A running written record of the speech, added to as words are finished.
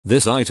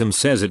This item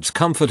says it's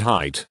comfort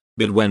height,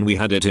 but when we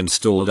had it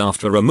installed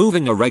after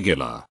removing a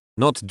regular,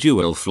 not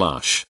dual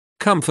flush,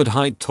 comfort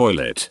height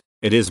toilet,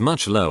 it is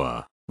much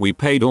lower. We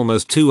paid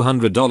almost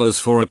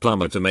 $200 for a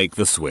plumber to make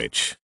the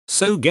switch,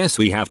 so guess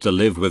we have to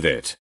live with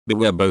it, but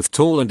we're both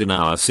tall and in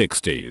our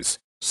 60s,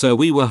 so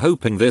we were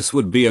hoping this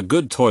would be a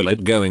good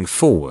toilet going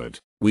forward.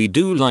 We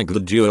do like the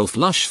dual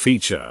flush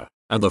feature,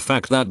 and the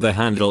fact that the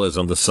handle is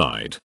on the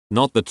side,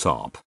 not the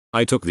top.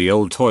 I took the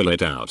old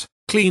toilet out,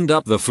 cleaned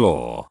up the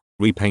floor,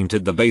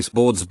 repainted the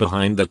baseboards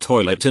behind the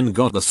toilet and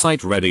got the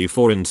site ready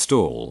for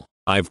install.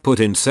 I've put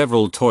in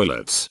several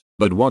toilets,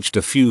 but watched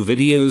a few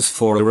videos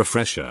for a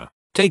refresher.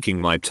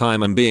 Taking my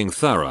time and being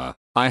thorough,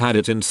 I had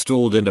it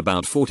installed in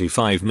about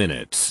 45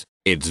 minutes.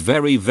 It's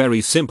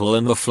very simple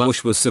and the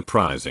flush was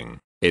surprising.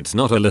 It's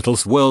not a little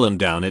swirl and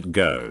down it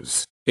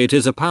goes. It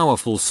is a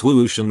powerful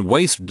swoosh and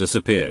waste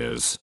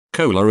disappears.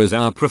 KOHLER is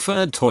our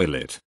preferred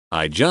toilet.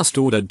 I just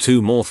ordered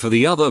 2 more for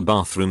the other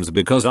bathrooms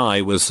because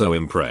I was so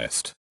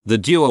impressed. The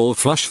dual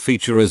flush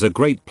feature is a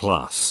great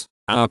plus.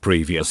 Our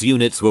previous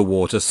units were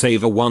water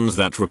saver ones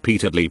that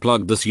repeatedly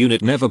plugged. This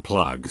unit never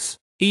plugs.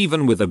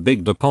 Even with a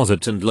big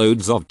deposit and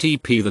loads of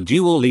TP, the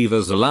dual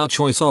levers allow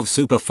choice of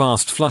super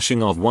fast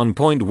flushing of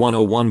 1.1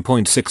 or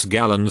 1.6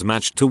 gallons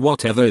matched to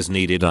whatever is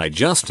needed. I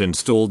just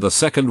installed the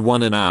second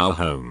one in our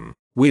home.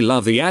 We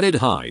love the added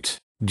height,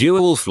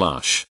 dual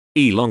flush,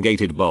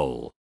 elongated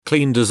bowl,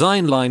 clean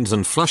design lines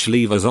and flush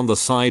levers on the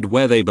side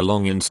where they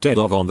belong instead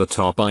of on the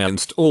top. I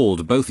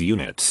installed both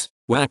units,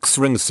 wax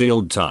ring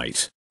sealed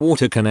tight,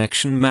 water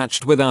connection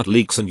matched without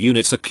leaks and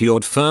unit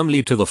secured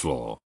firmly to the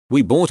floor.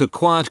 We bought a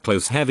quiet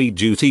close heavy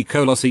duty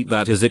KOHLER seat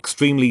that is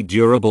extremely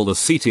durable. The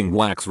seating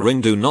wax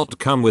ring do not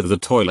come with the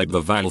toilet. The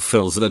valve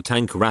fills the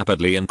tank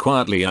rapidly and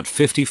quietly at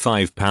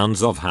 55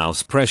 pounds of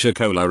house pressure.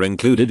 KOHLER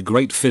included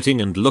great fitting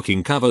and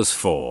looking covers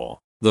for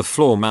the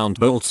floor mount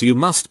bolts. You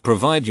must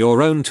provide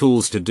your own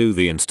tools to do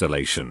the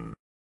installation.